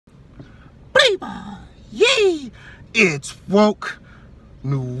Reba, yee! It's Woke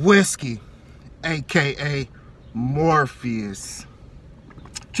New Whiskey, aka Morpheus.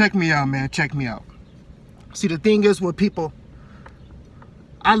 Check me out, man. Check me out. See, the thing is with people,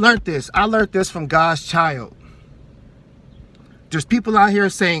 I learned this from God's child. There's people out here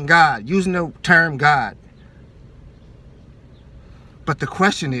saying God, using the term God. But the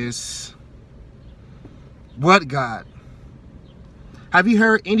question is, what God? Have you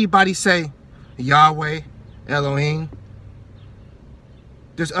heard anybody say Yahweh, Elohim?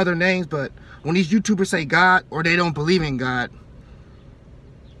 There's other names, but when these YouTubers say God or they don't believe in God,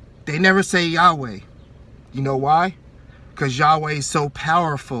 they never say Yahweh. You know why? Because Yahweh is so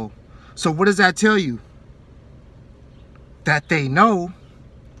powerful. So what does that tell you? That they know,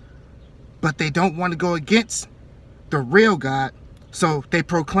 but they don't want to go against the real God. So they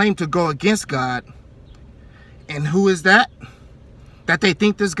proclaim to go against God. And who is that? That they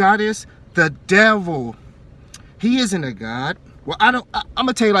think this God is? The devil. He isn't a God. Well, I'm going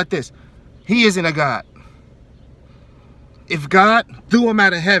to tell you like this. He isn't a God. If God threw him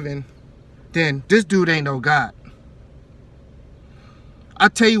out of heaven, then this dude ain't no God. I'll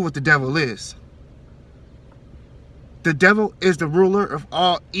tell you what the devil is. The devil is the ruler of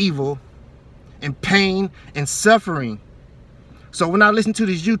all evil and pain and suffering. So when I listen to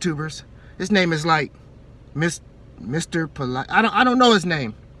these YouTubers, his name is like Mr. Polite. I don't know his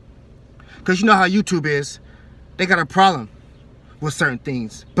name. Because you know how YouTube is. They got a problem with certain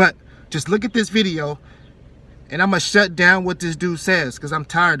things. But just look at this video and I'm going to shut down what this dude says because I'm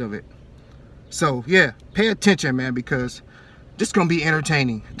tired of it. So yeah, pay attention, man, because this is going to be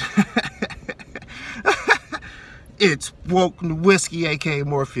entertaining. It's Woke New Whiskey, aka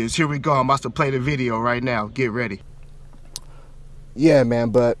Morpheus. Here we go. I'm about to play the video right now. Get ready. Yeah, man,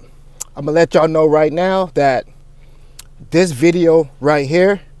 but I'm gonna let y'all know right now that this video right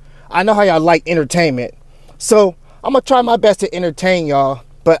here, I know how y'all like entertainment, so I'm gonna try my best to entertain y'all,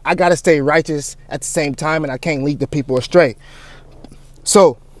 but I gotta stay righteous at the same time, and I can't lead the people astray.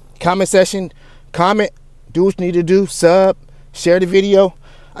 So comment section, comment, do what you need to do, sub, share the video.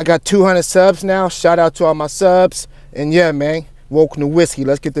 I got 200 subs now. Shout out to all my subs. And yeah, man, Woke New Whiskey.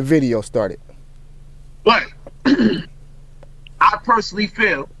 Let's get the video started. But I personally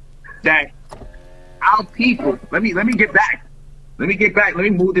feel that our people, let me get back. Let me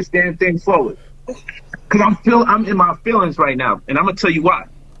move this damn thing forward. Cause I'm in my feelings right now, and I'm gonna tell you why.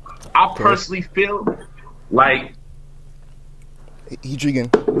 I personally feel like he drinking.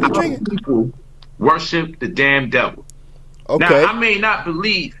 People worship the damn devil. Okay. Now, I may not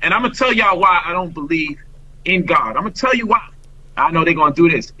believe, and I'm going to tell y'all why I don't believe in God. I'm going to tell you why. I know they're going to do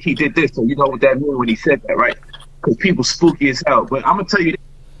this. He did this, so you know what that means when he said that, right? Because people spooky as hell. But I'm going to tell you this.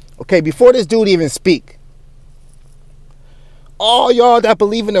 Okay, before this dude even speak, all y'all that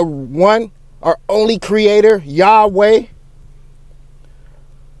believe in the one or only creator, Yahweh,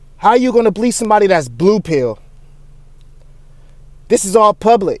 how are you going to believe somebody that's blue pill? This is all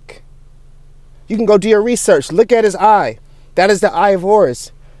public. You can go do your research. Look at his eye. That is the eye of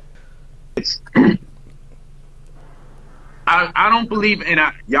Horus. I don't believe in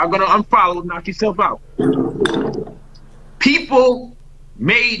that. Y'all gonna unfollow, knock yourself out. People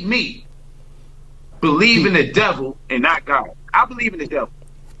made me believe in the devil and not God. I believe in the devil.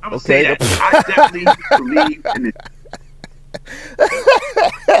 I'm gonna say that. I definitely believe in the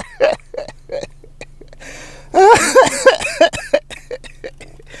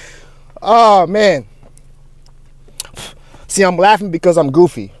Oh man. See, I'm laughing because I'm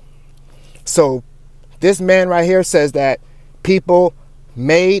goofy. So this man right here says that people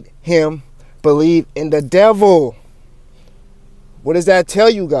made him believe in the devil. What does that tell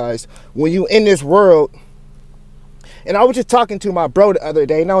you guys? When you in this world, and I was just talking to my bro the other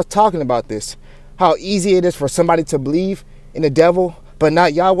day, and I was talking about this, how easy it is for somebody to believe in the devil, but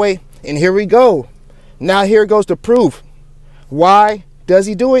not Yahweh. And here we go. Now here goes the proof. Why does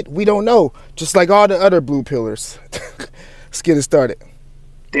he do it? We don't know. Just like all the other blue pillars. Let's get it started.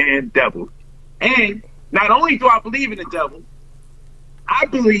 Damn devil. And not only do I believe in the devil, I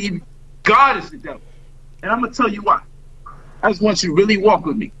believe God is the devil. And I'm going to tell you why. I just want you to really walk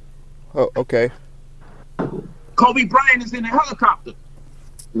with me. Oh, okay. Kobe Bryant is in a helicopter.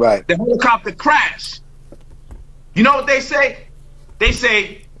 Right. The helicopter crashed. You know what they say? They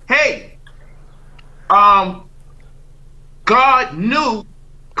say, hey, God knew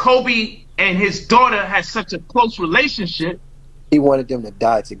Kobe and his daughter had such a close relationship. He wanted them to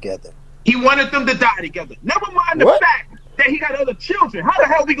die together. He wanted them to die together. Never mind the fact that he got other children. How the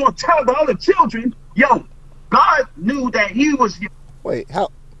hell are we going to tell the other children, yo, God knew that he was... Wait, how?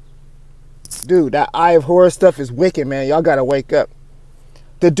 Dude, that Eye of Horror stuff is wicked, man. Y'all got to wake up.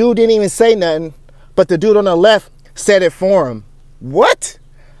 the dude didn't even say nothing, but the dude on the left said it for him. What?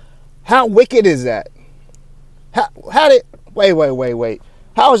 How wicked is that? How did, wait.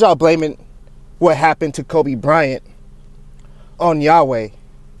 How is y'all blaming what happened to Kobe Bryant on Yahweh?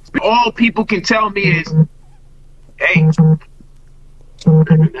 All people can tell me is, hey,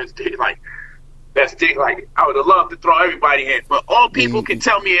 that's daylight. I would have loved to throw everybody in, but all people can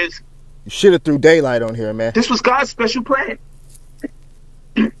tell me is, you should have threw daylight on here, man. This was God's special plan.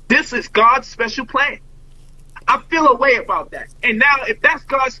 This is God's special plan. I feel a way about that. And now, if that's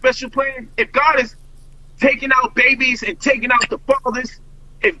God's special plan, if God is taking out babies and taking out the fathers,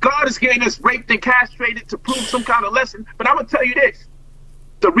 if God is getting us raped and castrated to prove some kind of lesson, but I'm going to tell you this.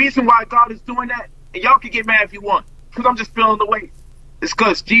 The reason why God is doing that, and y'all can get mad if you want, because I'm just feeling the weight, it's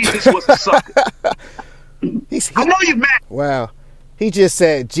because Jesus was a sucker. I know you're mad. Wow. He just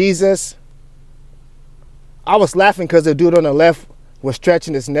said, Jesus. I was laughing because the dude on the left was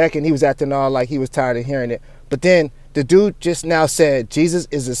stretching his neck and he was acting all like he was tired of hearing it. But then the dude just now said, Jesus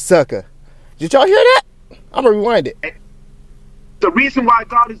is a sucker. Did y'all hear that? I'm going to rewind it. The reason why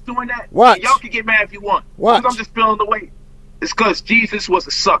God is doing that, y'all can get mad if you want, because I'm just feeling the weight. It's because Jesus was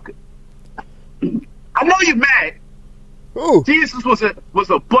a sucker. I know you're mad. Ooh. Jesus was a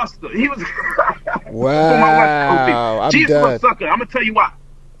buster. He was. Wow. Jesus was a sucker. I'm gonna tell you why.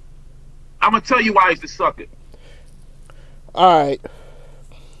 I'm gonna tell you why he's a sucker. All right.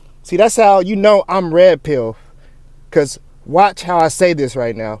 See, that's how you know I'm red pill. Cause watch how I say this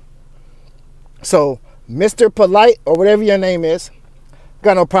right now. So, Mr. Polite or whatever your name is,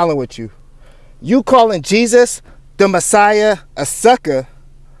 got no problem with you. You calling Jesus the Messiah a sucker?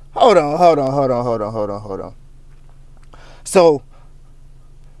 Hold on. So,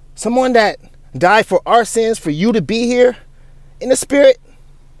 someone that died for our sins for you to be here in the spirit,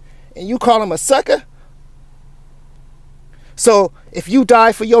 and you call him a sucker? So, if you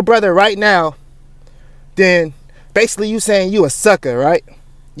die for your brother right now, then basically you saying you a sucker, right?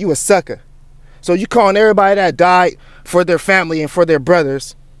 You a sucker. So you calling everybody that died for their family and for their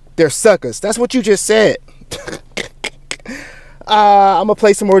brothers, they're suckers. That's what you just said. I'm going to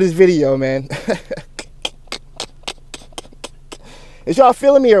play some more of this video, man. Is y'all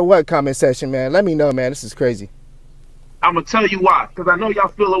feeling me or what, comment section, man? Let me know, man. This is crazy. I'm going to tell you why, because I know y'all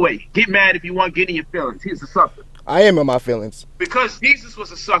feel away. Get mad if you want, get in your feelings. He's a sucker. I am in my feelings. Because Jesus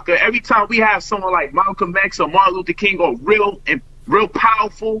was a sucker. Every time we have someone like Malcolm X or Martin Luther King or real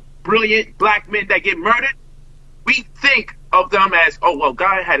powerful, brilliant black men that get murdered, we think of them as, oh, well,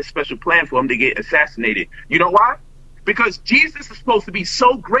 God had a special plan for them to get assassinated. You know why? Because Jesus is supposed to be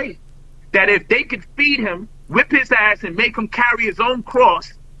so great that if they could feed him, whip his ass, and make him carry his own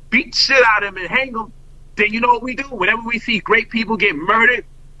cross, beat shit out of him and hang him, then you know what we do? Whenever we see great people get murdered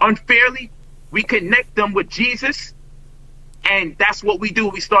unfairly, we connect them with Jesus, and that's what we do.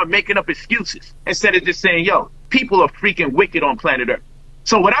 We start making up excuses instead of just saying, yo, people are freaking wicked on planet Earth.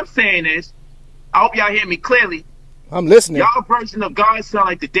 So what I'm saying is, I hope y'all hear me clearly. I'm listening. Y'all version of God sound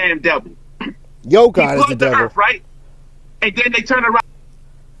like the damn devil. Yo, God is the devil. Earth, right? And then they turn around.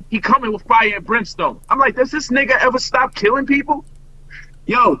 He coming with fire and brimstone. I'm like, does this nigga ever stop killing people?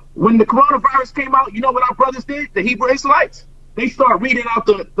 Yo, when the coronavirus came out, you know what our brothers did? The Hebrew Israelites. They start reading out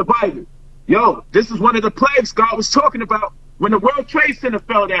the Bible. Yo, this is one of the plagues God was talking about when the World Trade Center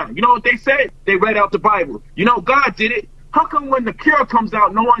fell down. You know what they said? They read out the Bible. You know, God did it. How come when the cure comes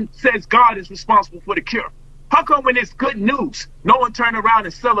out, no one says God is responsible for the cure? How come when it's good news, no one turn around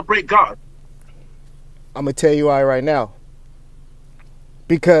and celebrate God? I'm going to tell you why right now.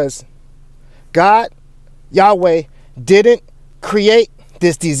 Because God, Yahweh, didn't create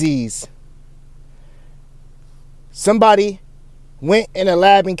this disease. Somebody went in a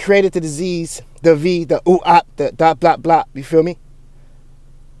lab and created the disease, the V, the ooh-op, the dot, blah, blah. You feel me?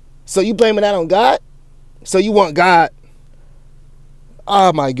 So you blaming that on God? So you want God?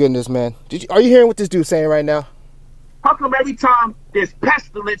 Oh my goodness, man. Are you hearing what this dude's saying right now? How come every time there's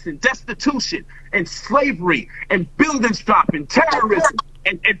pestilence and destitution and slavery and buildings dropping, terrorism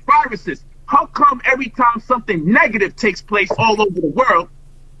and viruses, how come every time something negative takes place all over the world,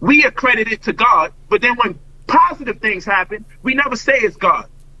 we accredit it to God, but then when positive things happen, we never say it's God?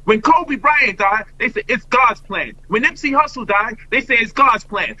 When Kobe Bryant died, they say it's God's plan. When Nipsey Hussle died, they say it's God's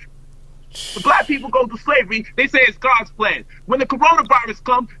plan. When black people go to slavery, they say it's God's plan. When the coronavirus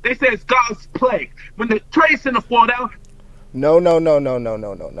comes, they say it's God's plague. When the Trade Center fall down. No.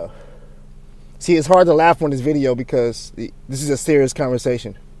 See, it's hard to laugh on this video because this is a serious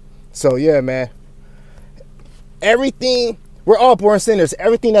conversation. So yeah, man. Everything, we're all born sinners.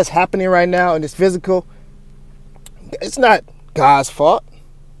 Everything that's happening right now in this physical, it's not God's fault.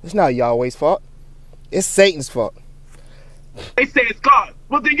 It's not Yahweh's fault. It's Satan's fault. They say it's God.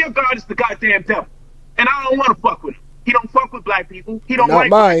 Well, then your God is the goddamn devil. And I don't want to fuck with him. He don't fuck with black people. He don't Not like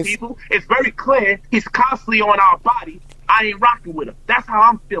mine. black people. It's very clear he's constantly on our body. I ain't rocking with him. That's how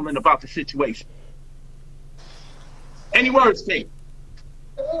I'm feeling about the situation. Any words, King?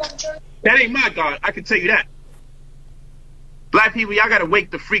 That ain't my God. I can tell you that. Black people, y'all got to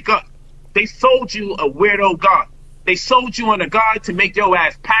wake the freak up. They sold you a weirdo God. They sold you on a God to make your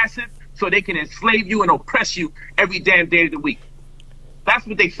ass passive so they can enslave you and oppress you every damn day of the week. That's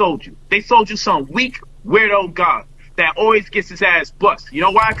what they sold you. They sold you some weak, weirdo God that always gets his ass bust. You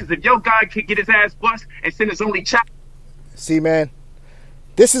know why? Because if your God can get his ass bust and send his only child. See, man,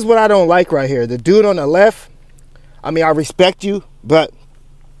 this is what I don't like right here. The dude on the left, I mean, I respect you, but,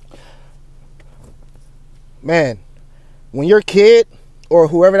 man, when your kid or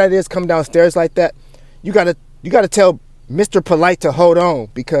whoever that is come downstairs like that, you gotta tell Mr. Polite to hold on,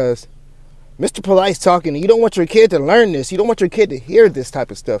 because Mr. Polite's talking, and you don't want your kid to learn this. You don't want your kid to hear this type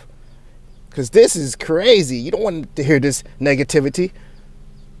of stuff, because this is crazy. You don't want to hear this negativity.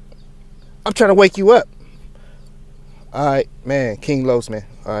 I'm trying to wake you up. All right, man, King Los, man.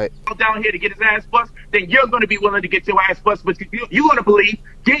 All right. Down here to get his ass bust, then you're going to be willing to get your ass bust, but you're going to believe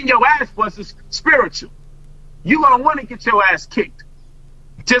getting your ass bust is spiritual. You're going to want to get your ass kicked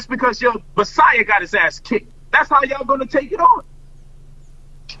just because your Messiah got his ass kicked. That's how y'all going to take it on.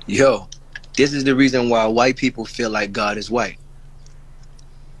 Yo, this is the reason why white people feel like God is white.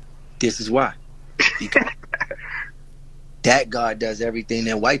 This is why. Because that God does everything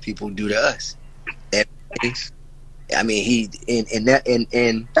that white people do to us. Everything. I mean, he and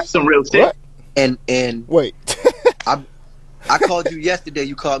that's some real shit. What? And wait, I called you yesterday.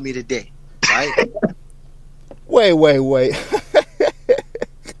 You called me today, right? Wait.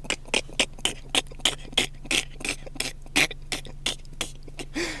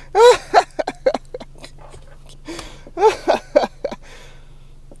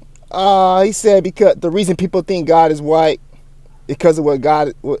 He said because the reason people think God is white because of how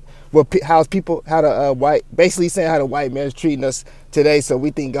the white, basically saying how the white man is treating us today, so we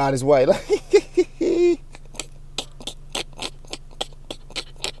think God is white.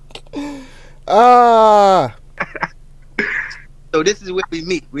 So this is where we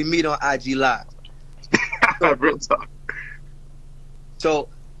meet. We meet on IG Live. Real talk. So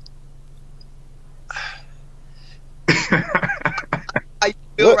how you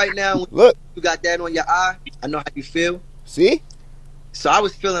feel right now? Look, you got that on your eye. I know how you feel. See? So I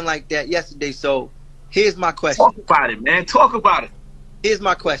was feeling like that yesterday. So here's my question. Talk about it, man. Talk about it. Here's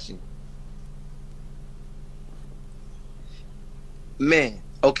my question. Man,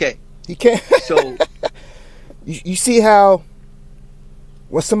 okay. He can't. So you see how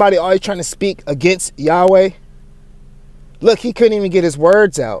when somebody always trying to speak against Yahweh, look, he couldn't even get his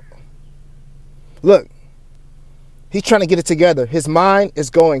words out. Look, he's trying to get it together. His mind is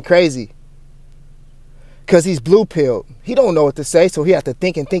going crazy because he's blue-pilled. He don't know what to say, so he has to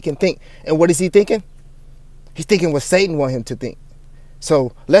think and think and think. And what is he thinking? He's thinking what Satan wants him to think.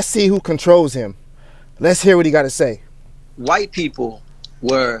 So let's see who controls him. Let's hear what he got to say. White people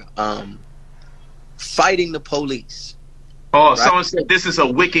were fighting the police. Oh, right? Someone said this is a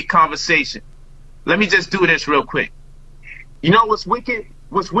wicked conversation. Let me just do this real quick. You know what's wicked?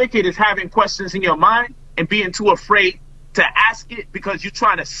 What's wicked is having questions in your mind and being too afraid to ask it because you're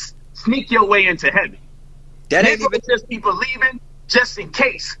trying to sneak your way into heaven. That ain't They even just be believing just in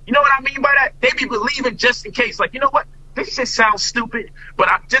case. You know what I mean by that? They be believing just in case. Like, you know what? This shit sounds stupid, but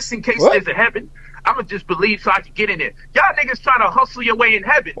just in case there's a heaven, I'm going to just believe so I can get in there. Y'all niggas trying to hustle your way in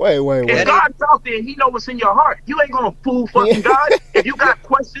heaven. Wait. If God's out there, he know what's in your heart. You ain't going to fool fucking God. If you got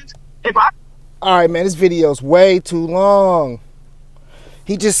questions, All right, man, this video's way too long.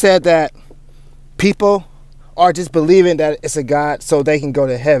 He just said that people are just believing that it's a God so they can go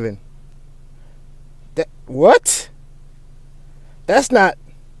to heaven. What? That's not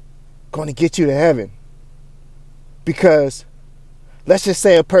going to get you to heaven. Because let's just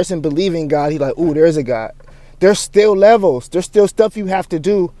say a person believing God, he's like, ooh, there's a God. There's still levels. There's still stuff you have to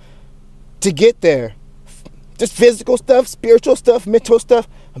do to get there. Just physical stuff, spiritual stuff, mental stuff.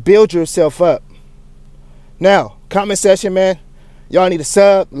 Build yourself up. Now, comment section, man. Y'all need to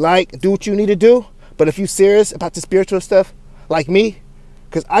sub, like, do what you need to do. But if you serious about the spiritual stuff, like me,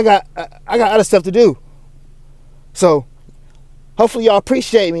 because I got other stuff to do. So, hopefully y'all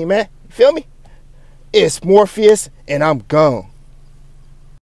appreciate me, man. You feel me? It's Morpheus, and I'm gone.